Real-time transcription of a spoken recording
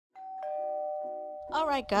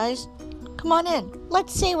Alright guys, come on in.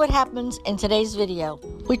 Let's see what happens in today's video.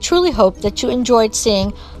 We truly hope that you enjoyed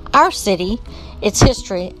seeing our city, its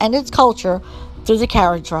history, and its culture through the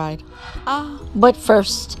carriage ride. But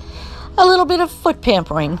first, a little bit of foot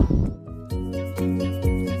pampering.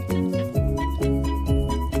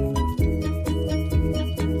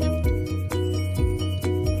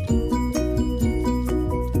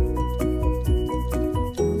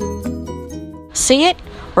 See it?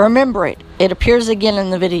 Remember it. It appears again in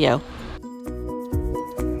the video.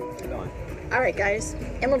 Alright guys,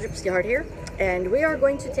 Emma Gypsy Heart here, and we are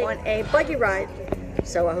going to take on a buggy ride,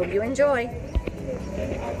 so I hope you enjoy. So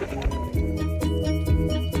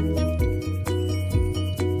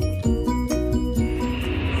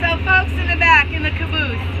folks in the back in the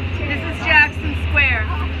caboose, this is Jackson Square.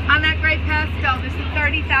 On that great pastel, there's a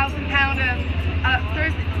 30,000 pound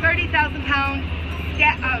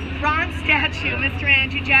bronze statue, Mr.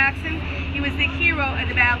 Andrew Jackson. He was the hero of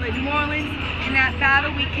the Battle of New Orleans. In that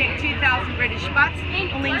battle, we kicked 2,000 British butts.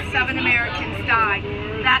 Only 7 Americans died.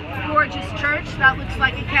 That gorgeous church that looks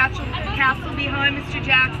like a castle behind Mr.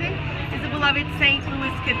 Jackson is the beloved St. Louis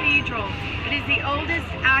Cathedral. It is the oldest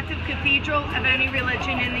active cathedral of any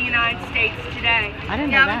religion in the United States today.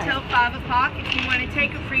 Now until 5 o'clock, if you want to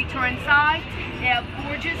take a free tour inside, they have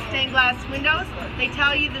gorgeous stained glass windows. They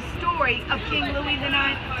tell you the story of King Louis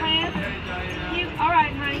IX of France.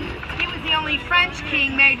 Alright, honey. He was the only French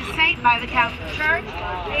king made a saint by the Catholic Church.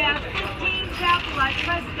 They have 15 chapel-like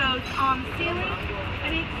frescoes on the ceiling,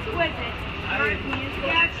 and exquisite European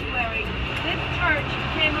statuary. This church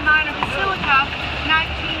became a minor basilica in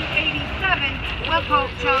 1987 when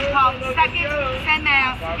Pope John Paul II sent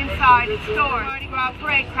mass inside its doors. Mardi Gras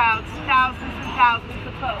parade crowds, thousands and thousands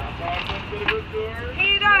of folks.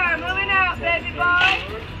 Peter, moving out, baby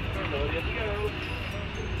boy.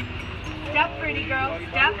 Step, pretty girl,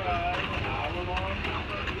 step.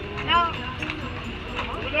 No.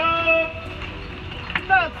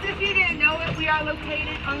 Folks, if you didn't know it, we are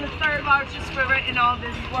located on the 3rd largest river in all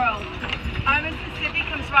this world. Our Mississippi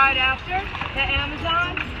comes right after the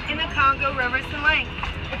Amazon and the Congo rivers and length.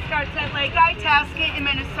 It starts at Lake Itasca in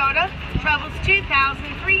Minnesota, travels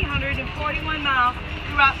 2,341 miles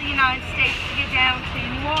throughout the United States to get down to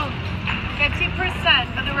New Orleans. 50%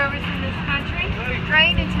 of the rivers in this country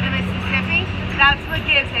drain into the Mississippi. That's what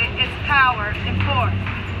gives it its power and force.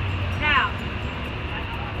 Now,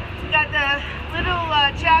 we got the little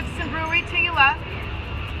Jackson Brewery to your left.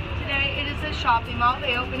 Today it is a shopping mall.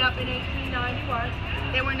 They opened up in 1891.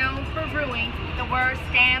 They were known for brewing the worst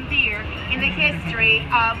damn beer in the history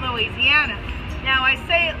of Louisiana. Now I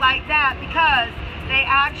say it like that because they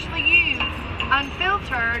actually use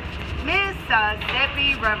unfiltered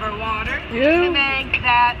Mississippi River water to make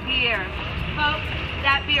that beer. Folks,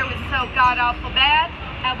 that beer was so god-awful bad,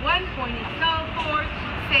 at one point it sold for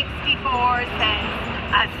 64 cents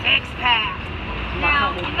a 6-pack.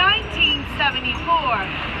 Now, in 1974,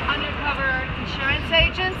 undercover insurance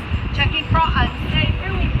agents checking for unsafe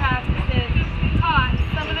brewing practices caught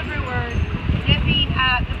some of the brewers nipping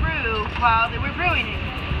at the brew while they were brewing it.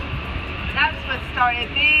 That's what started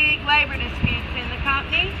big labor disputes in the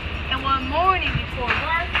company, and one morning before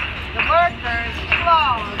work, the workers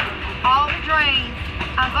clogged all the drains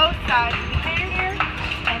on both sides of the barrier,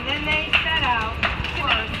 and then they set out the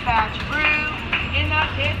worst batch of brew in the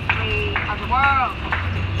history of the world.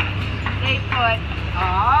 They put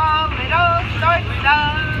all little sorts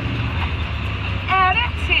of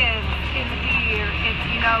additives in the beer, if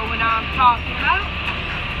you know what I'm talking about.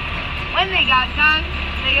 When they got done,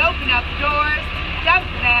 they opened up the doors, dumped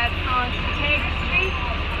the bags onto the Tater Street.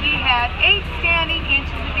 We had 8 standing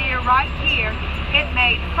inches of beer right here. It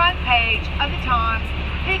made the front page of the Times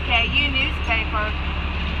Picayune newspaper.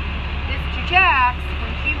 Mr. Jacks,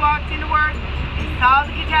 when he walked into work and saw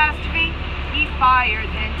the catastrophe, he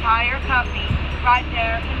fired the entire company right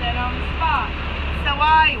there and then on the spot. So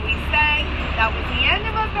I always say that was the end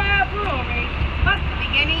of a bad brewery, but the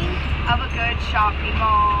beginning of a good shopping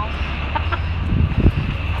mall.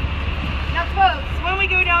 Now folks, when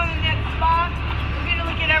we go down to the next spot, we're going to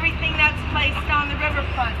look at everything that's placed on the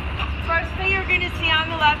riverfront. First thing you're going to see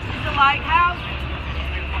on the left is the lighthouse.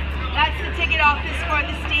 That's the ticket office for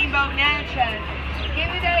the steamboat Natchez.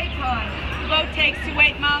 In the daytime, the boat takes you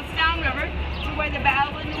 8 miles downriver to where the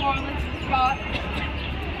Battle of New Orleans was fought.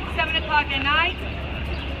 7 o'clock at night,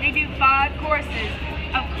 they do 5 courses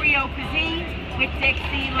of Creole cuisine with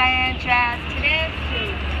Dixieland jazz to dance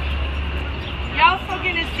to. You're also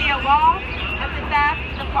going to see a wall at the back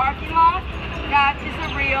of the parking lot. That is a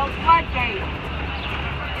real floodgate.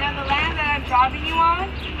 Now the land that I'm driving you on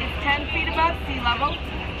is 10 feet above sea level.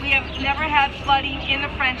 We have never had flooding in the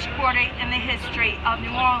French Quarter in the history of New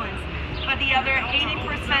Orleans, but the other 80%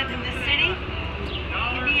 of the city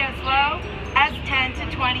can be as low as 10 to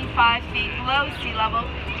 25 feet below sea level,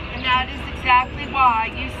 and that is exactly why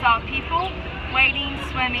you saw people wading,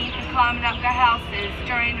 swimming, and climbing up their houses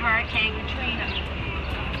during Hurricane Katrina.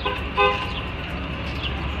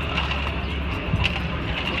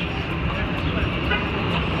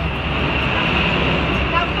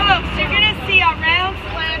 Now folks, you're going to see a round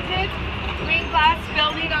slanted green glass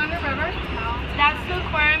building on the river. That's the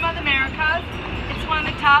Aquarium of the Americas. It's one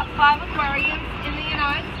of the top 5 aquariums in the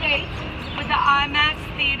United States with the IMAX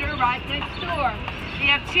theater right next door. We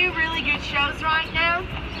have 2 really good shows right now,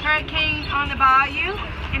 Hurricane on the Bayou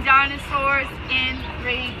and Dinosaurs in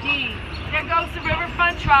 3D. There goes the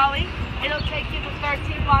riverfront trolley. It'll take you the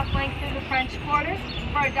 13-block length through the French Quarter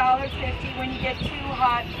for $1.50 when you get too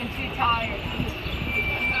hot and too tired.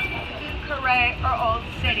 Carriage or Old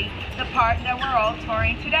City, the part that we're all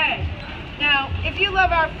touring today. Now, if you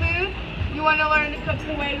love our food, you want to learn to cook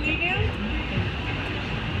the way we do,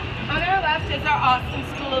 on our left is our awesome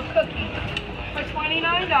School of Cooking. For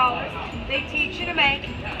 $29, they teach you to make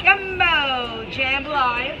gumbo,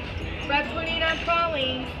 jambalaya, red pudding and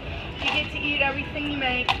pralines. You get to eat everything you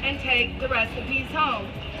make and take the recipes home.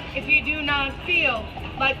 If you do not feel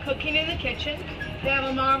like cooking in the kitchen, they have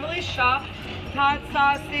a marvelous shop, hot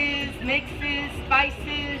sauces, mixes,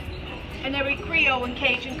 spices, and every Creole and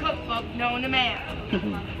Cajun cookbook known to man.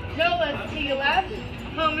 Nola's to your left,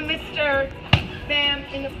 home of Mr. Bam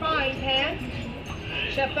in the frying pan,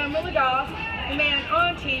 Chef Emerald Goss, the man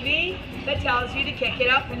on TV that tells you to kick it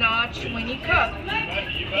up a notch when you cook.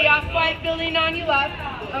 The off-white building on your left,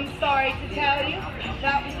 I'm sorry to tell you,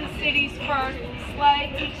 that was the city's first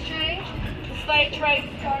slave exchange. The slave trade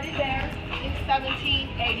started there in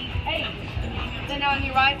 1788. Then on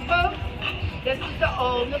your right, folks, this is the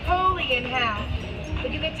old Napoleon house.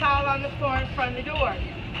 Look at the tile on the floor in front of the door.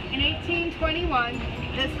 In 1821,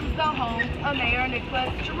 this was the home of Mayor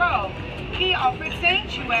Nicholas Giroux. He offered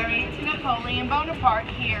sanctuary to Napoleon Bonaparte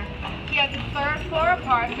here. He had the 3rd floor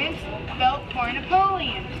apartment built for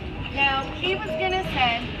Napoleon. Now, he was going to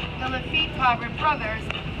send the Flipflop brothers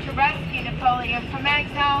to rescue Napoleon from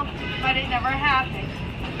exile, but it never happened.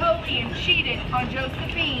 Napoleon cheated on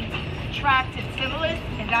Josephine, attracted syphilis,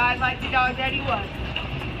 and died like the dog that he was.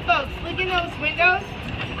 Folks, look in those windows.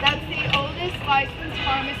 That's the oldest licensed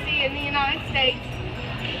pharmacy in the United States.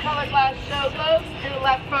 The color glass show globes in the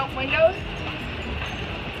left front windows.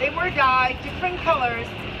 They were dyed different colors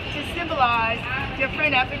to symbolize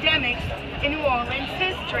different epidemics in New Orleans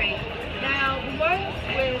history. Now, the ones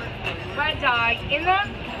with red dye in them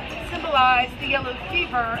symbolize the yellow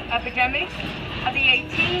fever epidemics of the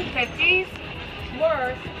 1850s.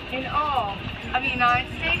 Worst in all of the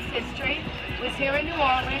United States history was here in New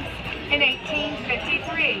Orleans in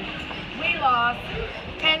 1853. We lost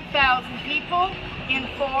 10,000 people in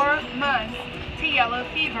 4 months to yellow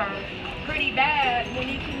fever. Pretty bad when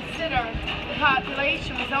you consider the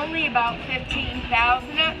population was only about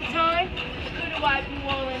 15,000 at the time. Could have wiped New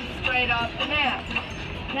Orleans straight off the map.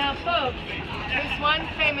 Now folks, there's one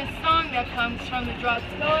famous song that comes from the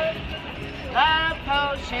drugstore. Love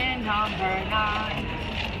Potion number 9.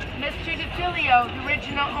 Mr. DeFilio, the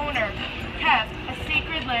original owner, kept a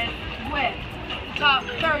secret list with the top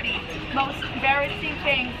 30 most embarrassing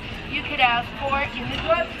things you could ask for in the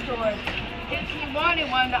drugstore. If you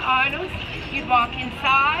wanted one of the items, you'd walk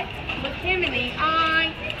inside, look him in the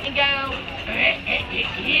eye, and go,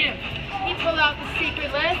 he'd pull out the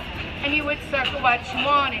secret list, and you would circle what you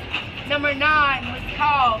wanted. Number 9 was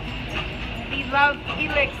called the Love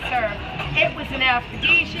Elixir. It was an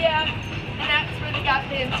aphrodisiac, and that's where they got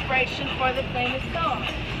the inspiration for the famous song.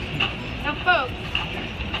 Now folks,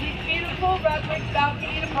 these beautiful red brick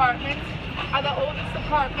balcony apartments are the oldest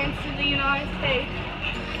apartments in the United States.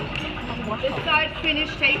 This side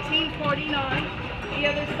finished 1849, the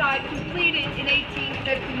other side completed in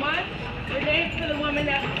 1851. They're named for the woman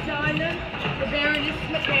that designed them, the Baroness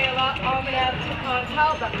Michaela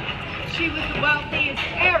Almanaz-Montalba. She was the wealthiest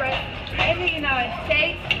heiress in the United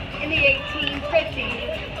States in the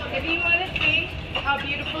 1850s. If you want to see how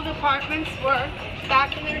beautiful the apartments were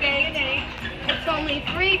back in their day and age, it's only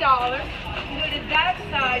 $3 to go to that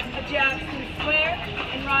side of Jackson Square,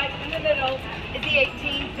 and right in the middle is the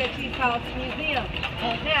 1850s House Museum.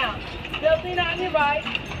 Now, the building on your right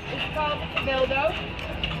is called the Cabildo.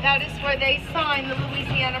 That is where they signed the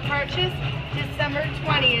Louisiana Purchase, December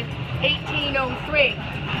 20th, 1803.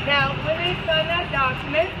 Now, when they signed that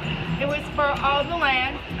document, it was for all the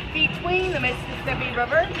land between the Mississippi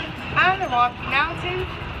River and the Rocky Mountains,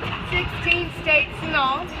 16 states in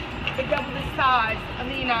all. but double the size of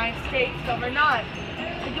the United States overnight.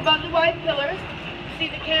 Look above the white pillars, see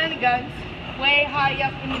the cannon guns way high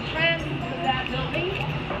up in the transom of that building.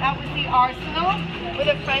 That was the arsenal where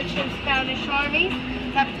the French and Spanish armies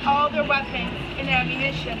kept all their weapons and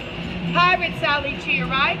ammunition. Pirates alley to your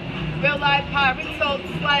right. Real life pirates sold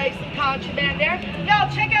slaves and contraband there. Y'all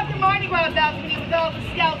check out the Mardi Gras balcony with all the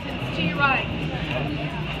skeletons to your right.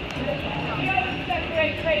 You guys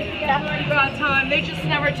decorate crazy at Mardi Gras time. They just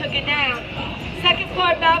never took it down. Second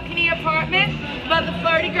floor balcony apartment above the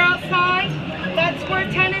Flirty Girl sign. That's where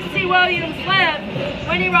Tennessee Williams lived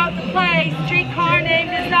when he wrote the play Streetcar Named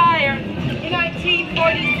Desire in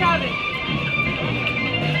 1947.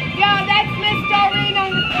 Yeah, that's Miss Doreen on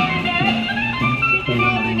the corner. She can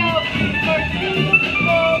only know for 2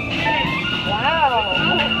 full minutes. Wow.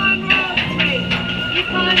 On Royal Street, you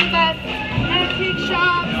find the best antique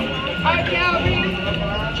shops, art galleries,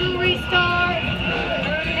 jewelry stores,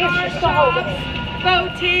 car shops,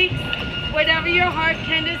 boutiques, whatever your heart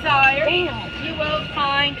can desire, you will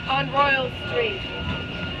find on Royal Street.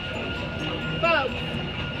 Folks,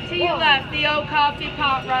 to your left, the old coffee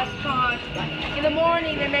pot restaurant. In the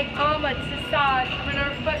morning, they make omelets the size of an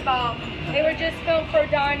Earth football. They were just filmed for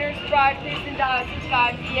diners, drive-thrus, and dozens.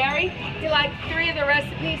 Guy Fieri, he liked 3 of the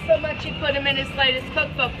recipes so much he put them in his latest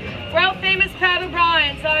cookbook. World famous Pat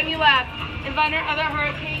O'Brien's on your left, inventor of the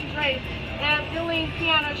hurricane drape. They have dueling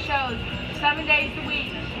piano shows 7 days a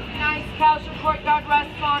week. Nice casual courtyard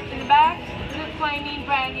restaurant in the back with a flaming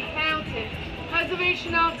brand new fountain.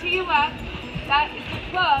 Preservation out to your left, that is the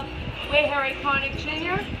club where Harry Connick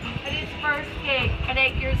Jr. had his first gig at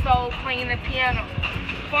 8 years old playing the piano.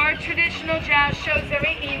 4 traditional jazz shows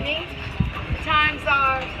every evening. The times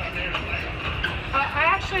are,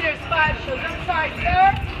 actually there's 5 shows. I'm sorry,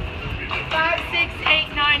 sir. 5, 6,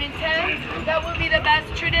 8, 9, and 10. That will be the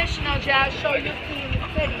best traditional jazz show you'll see in the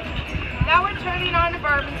city. Now we're turning on to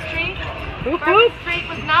Bourbon Street. Bourbon Street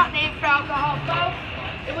was not named for alcohol, folks.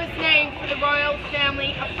 It was named for the royal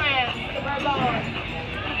family of France, the Bourbons.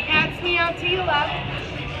 That's me out to your left.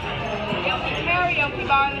 The only karaoke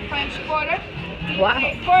bar in the French Quarter. You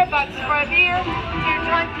pay $4 for a beer. Your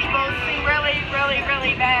drunk people sing really, really,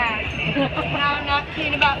 really bad. Now I'm not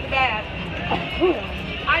kidding about the bad.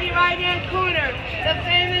 On your right-hand corner, the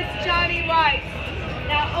famous Johnny White's.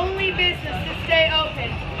 Now only business to stay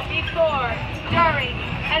open before, during,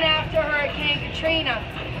 and after Hurricane Katrina.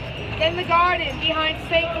 Then the garden behind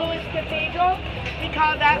St. Louis Cathedral, we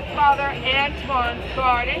call that Father Antoine's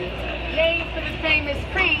Garden, named for the famous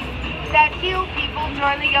priest that healed people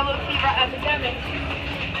during the yellow fever epidemic.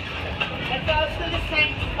 It's also the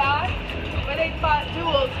same spot where they fought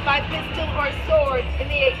duels by pistol or sword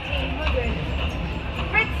in the 1800s.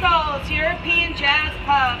 Fritzl's European Jazz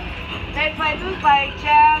Pub. They play bootleg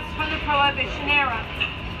jazz from the Prohibition era.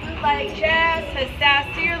 Bootleg jazz has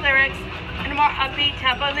sassier lyrics and a more upbeat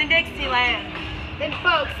tempo than Dixieland. Then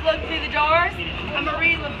folks, look through the doors of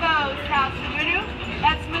Marie Laveau's House of Voodoo.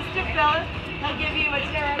 That's Mr. Philip. He'll give you a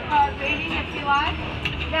tarot card reading if you like.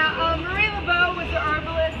 Now, Marie Laveau was an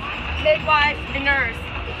herbalist, midwife, and nurse.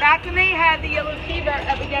 Back when they had the yellow fever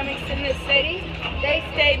epidemics in the city, they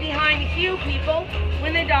stayed behind to heal people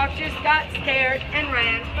when the doctors got scared and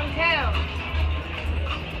ran from town.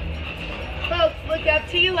 Folks, look up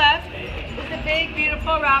to your left. There's a big,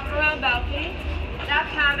 beautiful wraparound balcony. That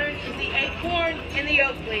pattern is the acorn and the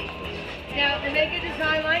oak leaf. Now, to make a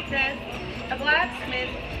design like this, a blacksmith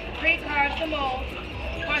pre-carves the mold,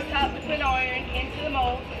 pours hot liquid iron into the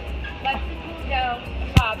mold, lets it cool down,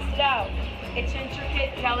 and pops it out. It's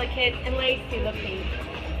intricate, delicate, and lacy looking.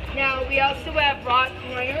 Now, we also have wrought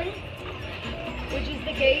iron, which is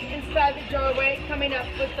the gate inside the doorway coming up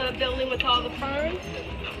with the building with all the ferns.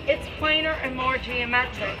 It's plainer and more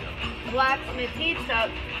geometric. The blacksmith heats up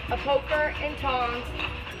a poker and tongs,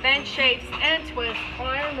 then shapes and twists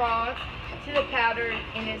iron rods to the pattern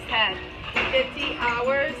in his head. 50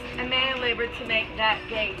 hours and man labor to make that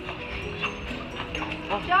gate.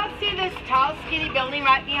 Did y'all see this tall, skinny building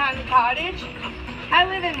right behind the cottage? I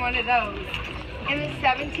live in one of those. In the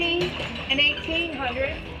 1700s and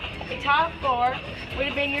 1800s, the top floor would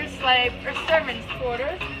have been your slave or servant's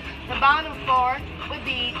quarters. The bottom floor would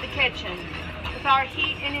be the kitchen. With our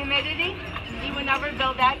heat and humidity, you would never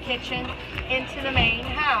build that kitchen into the main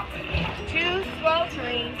house. Too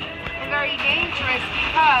sweltering and very dangerous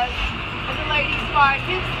because of the ladies' wide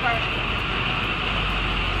hoop skirts.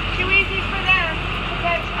 Too easy for them to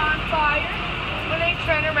catch on fire when they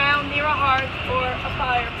turn around near a hearth or a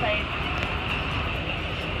fireplace.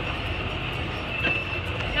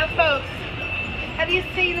 Now folks, have you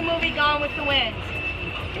seen the movie Gone with the Wind?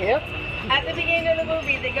 Yep. At the beginning of the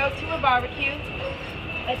movie, they go to a barbecue.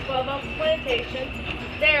 at 12 Oaks Plantation.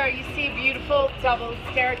 There you see a beautiful double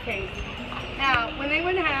staircase. Now, when they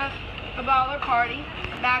would have a baller party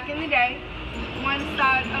back in the day, one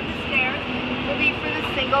side of the stairs will be for the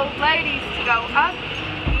single ladies to go up,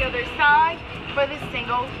 the other side for the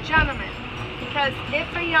single gentlemen. Because if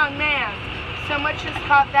a young man so much as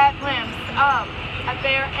caught that glimpse of a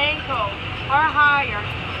bare ankle or higher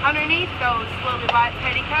underneath those little white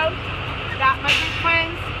petticoats, that might be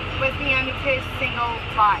friends with the end of his single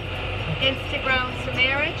life. Instant grounds for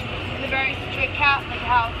marriage in the very strict Catholic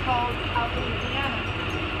household of Louisiana.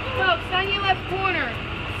 Folks, on your left corner,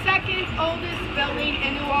 second oldest building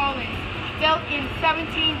in New Orleans, built in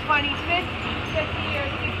 1726, 50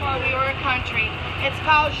 years before we were a country. It's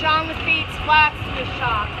called Jean Lafitte's Blacksmith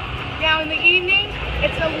Shop. Now in the evening,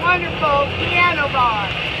 it's a wonderful piano bar.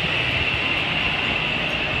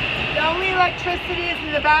 The only electricity is in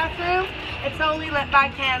the bathroom. It's only lit by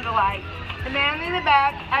candlelight. The man in the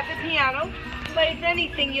back at the piano plays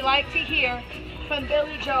anything you like to hear, from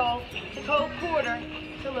Billy Joel to Cole Porter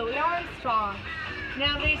to Louis Armstrong.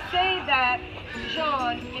 Now they say that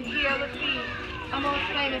Jean and Pierre Lafitte, a most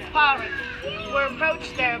famous pirates, were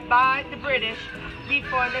approached there by the British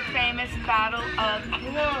before the famous Battle of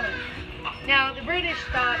New Orleans. Now the British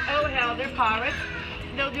thought, oh hell, they're pirates,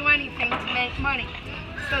 they'll do anything to make money.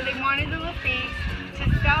 So they wanted the Lafittes to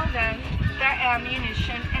sell them their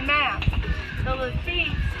ammunition and maps. The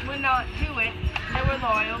Lafittes would not do it, they were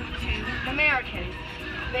loyal to the Americans.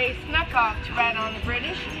 They snuck off to rat on the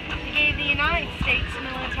British, they gave the United States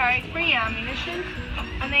military free ammunition,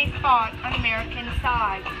 and they fought on the American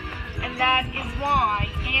side. And that is why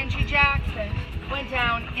Andrew Jackson went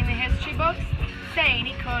down in the history books saying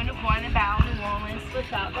he couldn't have won the Battle of New Orleans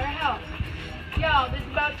without their help. Y'all, there's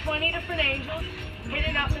about 20 different angels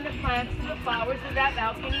hidden up in the plants and the flowers of that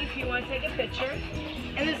balcony if you want to take a picture.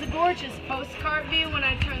 And there's a gorgeous postcard view when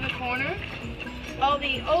I turn the corner. All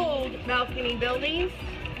the old balcony buildings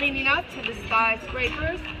leading up to the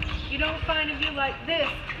skyscrapers. You don't find a view like this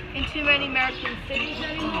in too many American cities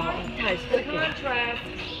anymore. The contrast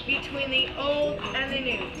between the old and the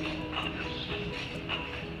new.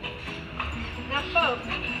 Now folks,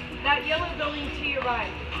 that yellow building to your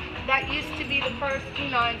right, that used to be the first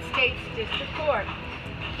United States District Court.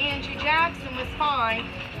 Andrew Jackson was fined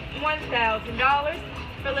 $1,000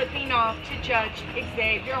 for lipping off to Judge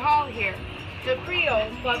Xavier Hall here. The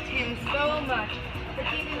Creoles loved him so much for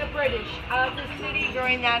keeping the British out of the city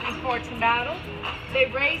during that important battle. They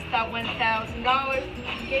raised that $1,000,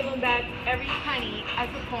 gave him back every penny as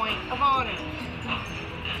a point of honor.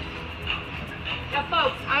 Now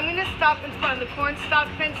folks, I'm going to stop in front of the Cornstalk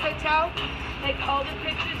Fence Hotel, take all the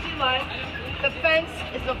pictures you like. The fence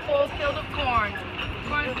is a full field of corn.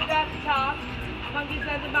 Corn is at the top, pumpkins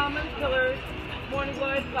at the bottom of the pillars, morning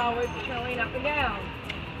glory flowers trailing up and down.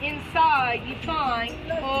 Inside you find,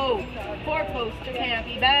 four-poster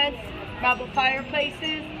canopy beds, marble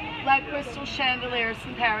fireplaces, black crystal chandeliers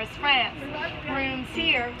from Paris, France. Rooms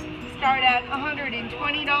here start at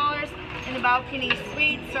 $120 and the balcony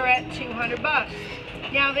suites are at $200.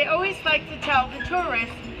 Now they always like to tell the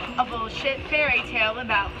tourists a bullshit fairy tale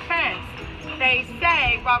about the fence. They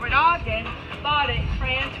say Robert Ogden bought it for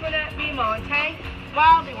Antoinette Beaumonte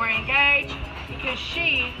while they were engaged because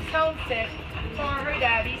she was homesick for her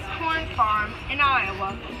daddy's corn farm in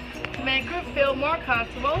Iowa. To make her feel more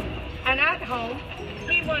comfortable and at home,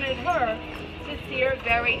 he wanted her to see her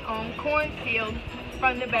very own cornfield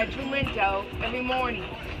from the bedroom window every morning.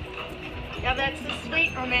 Now that's a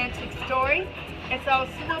sweet romantic story. It's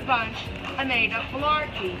also a bunch of made-up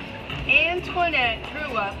malarkey. Antoinette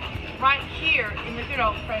grew up right here in the good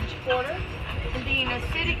old French Quarter, and being a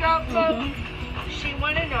city girl, folks, she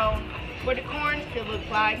wanted to know what a cornfield looked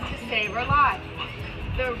like to save her life.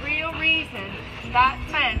 The real reason that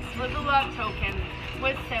fence was a love token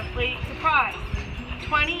was simply the price.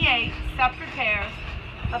 28 separate pairs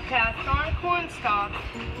of cast-iron corn stalks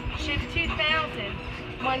shipped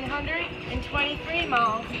 2,123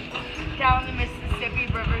 miles down the Mississippi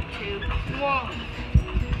River to New Orleans.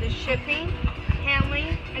 The shipping,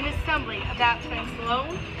 handling, and assembly of that fence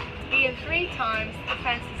alone, being 3 times the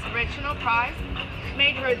fence's original price,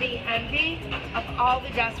 made her the envy of all the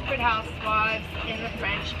desperate housewives in the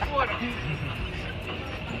French Quarter.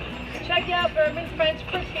 Check out Bourbon French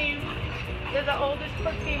perfumes. They're the oldest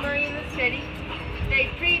perfumery in the city. They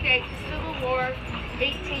predate the Civil War,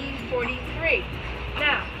 1843.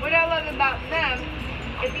 Now, what I love about them,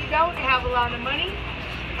 if you don't have a lot of money,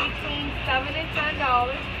 between $7 and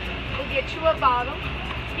 $10 will get you a bottle,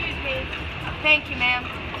 excuse me, thank you ma'am,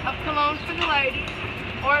 of cologne for the ladies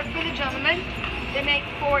or for the gentlemen. They make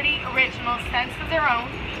 40 original scents of their own.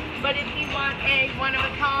 But if you want a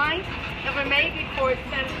one-of-a-kind that were made before it's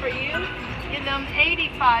sent for you, give them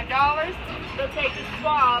 $85. They'll take a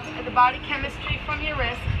swab of the body chemistry from your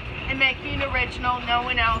wrist and make you an original no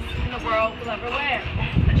one else in the world will ever wear.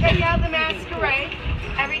 Check out the masquerade.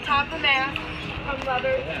 Every type of mask, from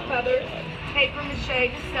leather to feathers, paper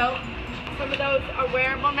mache to silk. Some of those are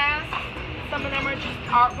wearable masks. Some of them are just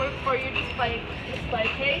artwork for your display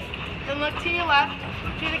case. Then look to your left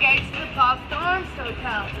to the gates of the Place d'Armes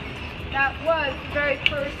Hotel. That was the very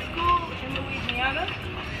first school in Louisiana,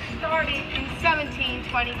 started in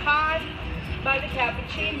 1725 by the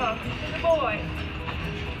Capuchin monks for the boys.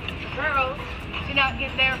 The girls did not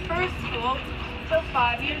get their first school until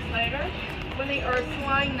 5 years later, when the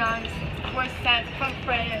Ursuline nuns were sent from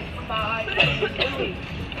France by Louis.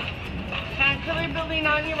 Caterpillar building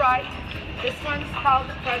on your right. This one's called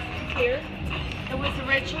the Presbytery. It was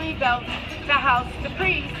originally built to house the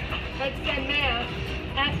priests that said Mass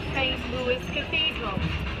at St. Louis Cathedral.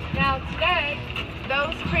 Now today,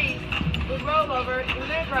 those priests would roll over in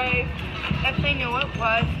their grave if they knew it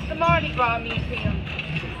was the Mardi Gras Museum.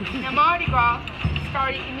 Now Mardi Gras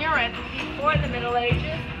started in Europe before the Middle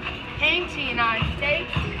Ages, came to the United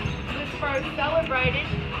States. It was first celebrated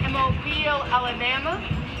in Mobile, Alabama.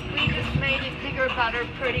 We just made it bigger, better,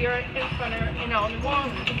 prettier, and funner in all New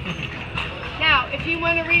Orleans. Now, if you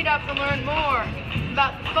want to read up and learn more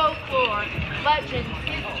about the folklore, legends,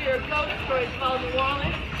 history, or ghost stories of all New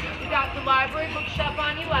Orleans, you've got the library bookshop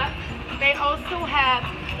on your left. They also have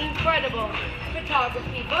incredible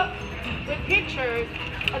photography books with pictures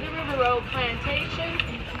of the River Road plantations,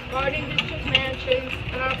 garden district mansions,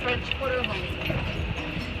 and our French Quarter homes.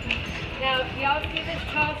 Now, y'all see this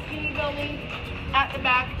tall, skinny building at the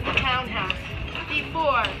back of the townhouse?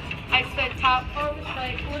 Before, I said top floor was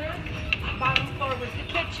slave quarters, bottom floor was the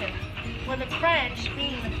kitchen. Well, the French,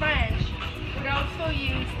 being the French, would also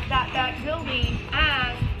use that back building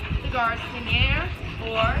as the garçonnière,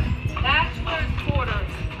 or bachelor's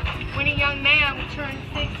quarters. When a young man would turn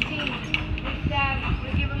 16, his dad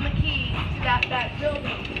would give him the keys to that back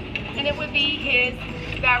building, and it would be his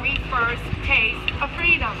very first taste of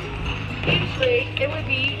freedom. Usually, it would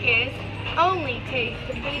be his only taste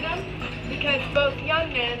of freedom, because both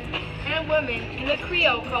young men and women in the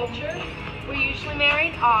Creole culture were usually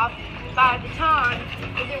married off by the time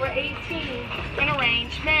that they were 18 in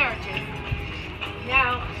arranged marriages.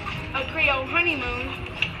 Now, a Creole honeymoon,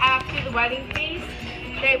 after the wedding feast,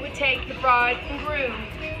 they would take the bride and groom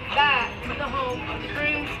back to the home of the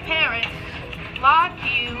groom's parents, lock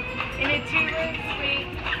you in a 2-room suite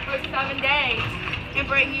for 7 days, and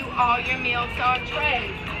bring you all your meals on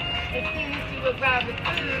trays. As soon as you would grab the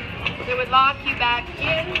food, they would lock you back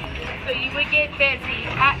in, so you would get busy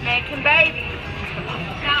at making babies.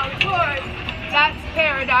 Now, of course, that's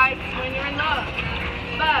paradise when you're in love.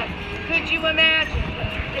 But could you imagine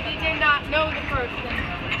if you did not know the person,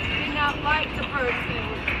 did not like the person,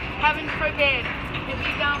 heaven forbid, if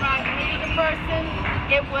you downright hated the person,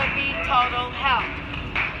 it would be total hell.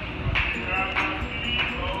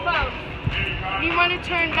 Folks, if you want to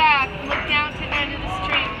turn back and look down to the end of the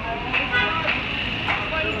street,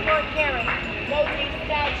 24 karat, Logan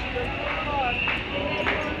statue of Pawpaw,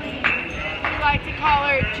 we like to call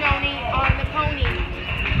her Joni on the pony.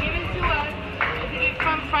 Given to us as a gift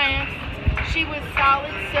from France, she was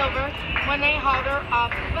solid silver when they hauled her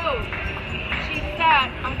off the boat. She sat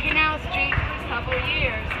on Canal Street for several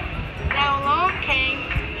years. Now along came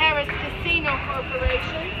Paris Casino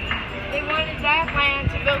Corporation. They wanted that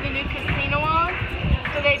land to build a new casino on,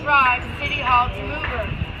 so they bribed City Hall to move her.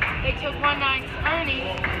 They took one night's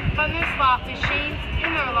earnings from their slot machines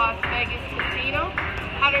in their Las Vegas casino,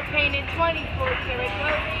 had her painted 24 karat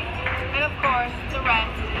gold, and of course, the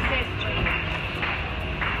rest is history.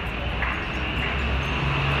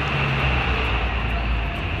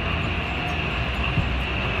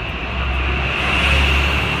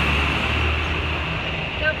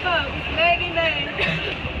 Now folks, Maggie May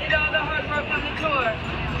did all the hard work on the tour.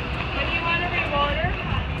 If you want a rewarder,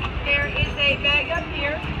 there is a bag up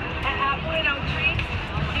here at Apple and Oak Tree.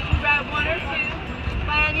 You can grab one or two,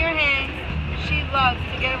 play on your hands. She loves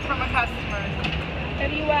to get them from her customers.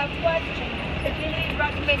 If you have questions, if you need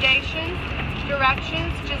recommendations,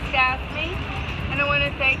 directions, just ask me. And I want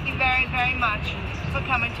to thank you very, very much for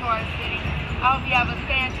coming to our city. I hope you have a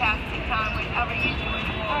fantastic time wherever you do it.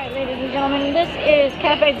 Alright, ladies and gentlemen, this is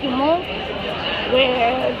Cafe du Monde,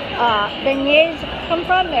 where beignets come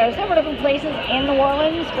from. There are several different places in New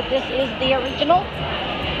Orleans, but this is the original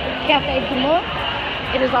Cafe du Monde.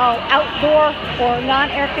 It is all outdoor or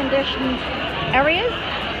non-air conditioned areas,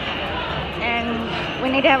 and we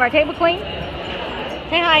need to have our table clean.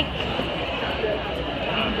 Say hi.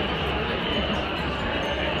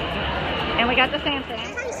 And we got the Sam Sam.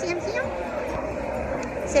 Hi, Sam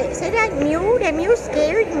Sam. Say that mule. That mule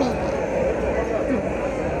scared me.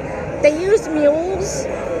 They use mules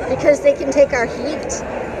because they can take our heat,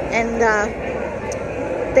 and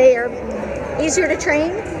they are easier to train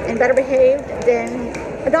and better behaved than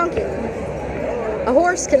a donkey. A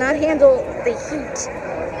horse cannot handle the heat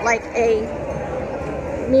like a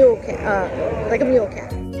mule can.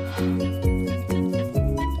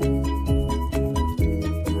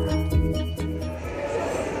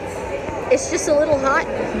 It's just a little hot.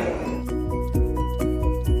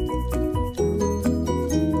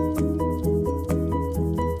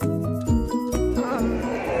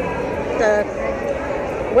 The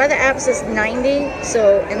weather app says 90,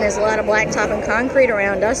 so, and there's a lot of blacktop and concrete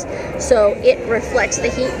around us, so it reflects the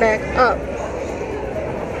heat back up.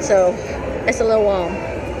 So it's a little warm.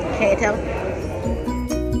 Can you tell?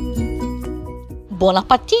 Bon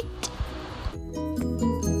appetit.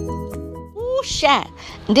 Ooh, shit.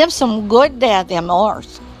 Them some good there, them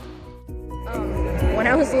oars. When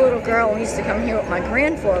I was a little girl, we used to come here with my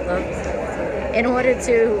grandfather in order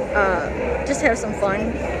to just have some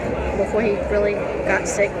fun before he really got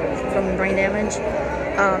sick from brain damage.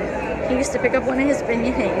 He used to pick up one of his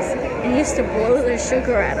beignets and he used to blow the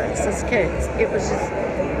sugar at us as kids. It was just,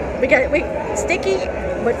 sticky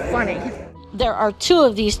but funny. There are 2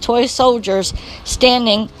 of these toy soldiers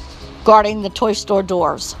standing guarding the toy store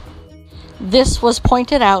doors. This was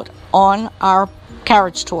pointed out on our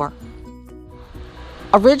carriage tour.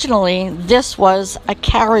 Originally, this was a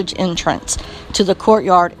carriage entrance to the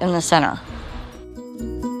courtyard in the center.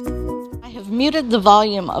 I have muted the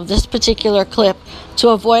volume of this particular clip to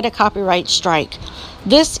avoid a copyright strike.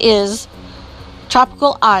 This is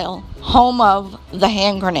Tropical Isle, home of the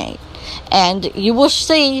hand grenade. And you will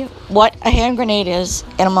see what a hand grenade is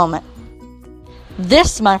in a moment.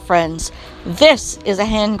 This, my friends, this is a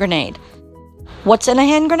hand grenade. What's in a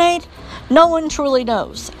hand grenade? No one truly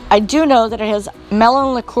knows. I do know that it has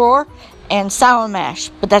melon liqueur and sour mash,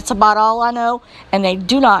 but that's about all I know, and they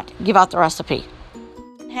do not give out the recipe.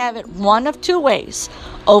 Have it one of 2 ways,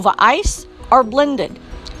 over ice or blended.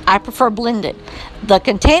 I prefer blended. The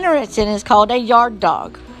container it's in is called a yard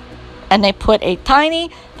dog, and they put a tiny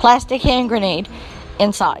plastic hand grenade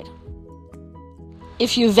inside.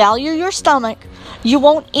 If you value your stomach, you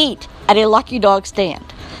won't eat at a Lucky Dog stand.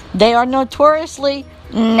 They are notoriously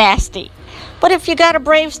nasty. But if you got a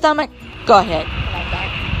brave stomach, go ahead.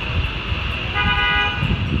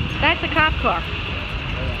 That's a cop car.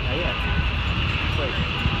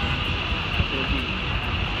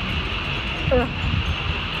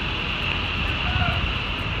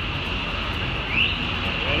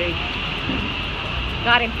 Ready?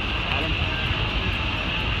 Got him.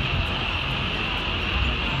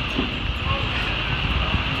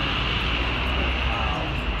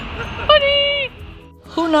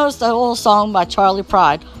 Who knows the old song by Charlie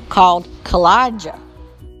Pride called Carriage?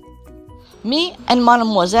 Me and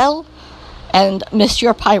Mademoiselle and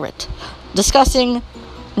Monsieur Pirate discussing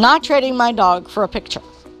not trading my dog for a picture.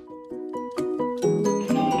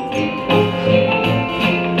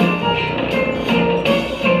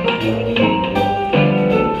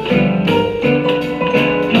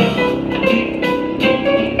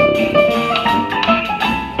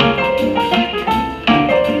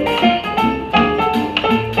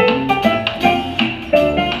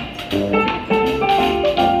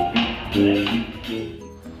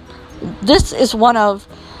 This is one of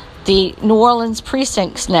the New Orleans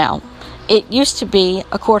precincts now. It used to be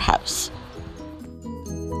a courthouse.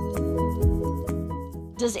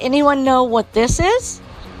 Does anyone know what this is?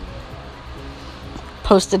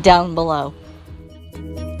 Post it down below.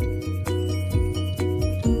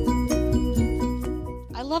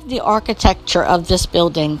 I love the architecture of this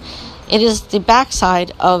building. It is the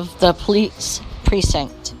backside of the police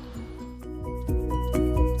precinct.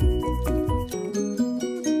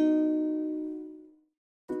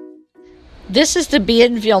 This is the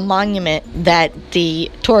Bienville monument that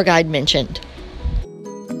the tour guide mentioned.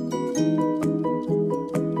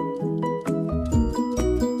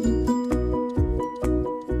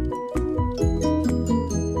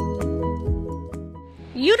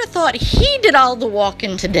 You'd have thought he did all the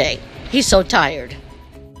walking today. He's so tired.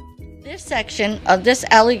 This section of this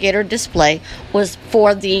alligator display was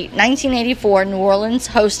for the 1984 New Orleans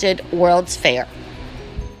hosted World's Fair.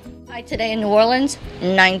 High today in New Orleans,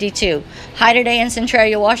 92. High today in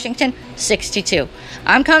Centralia, Washington, 62.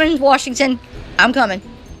 I'm coming, Washington. I'm coming.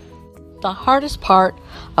 The hardest part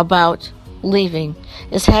about leaving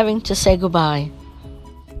is having to say goodbye.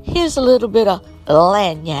 Here's a little bit of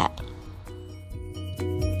lagniappe.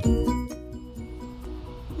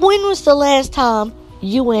 When was the last time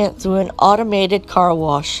you went through an automated car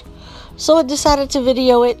wash. So I decided to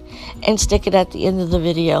video it and stick it at the end of the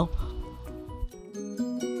video.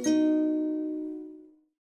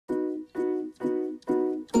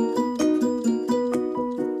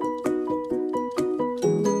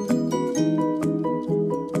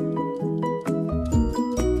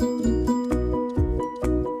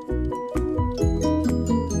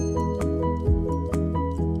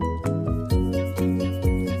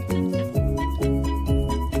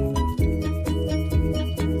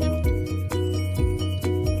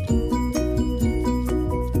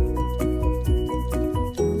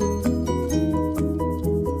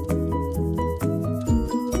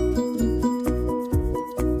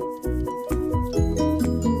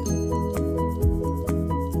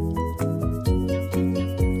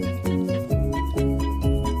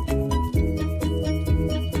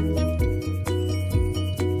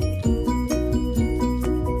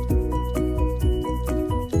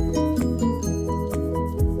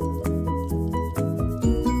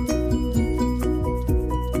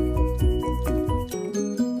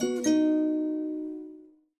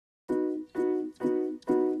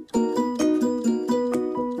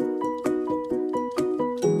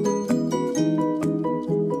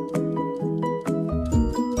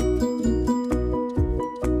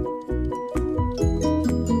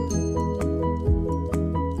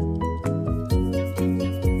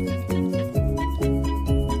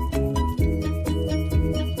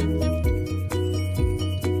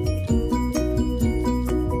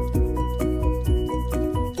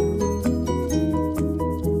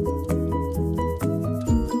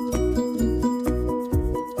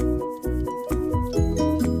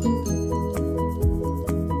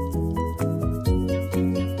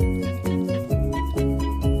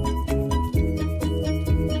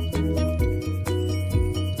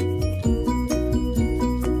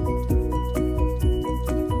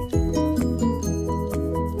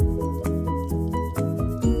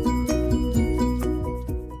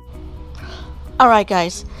 Alright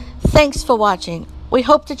guys, thanks for watching. We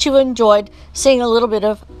hope that you enjoyed seeing a little bit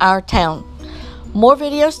of our town. More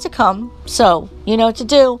videos to come, so you know what to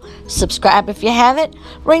do. Subscribe if you haven't,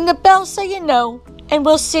 ring the bell so you know, and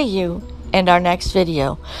we'll see you in our next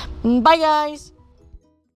video. Bye guys!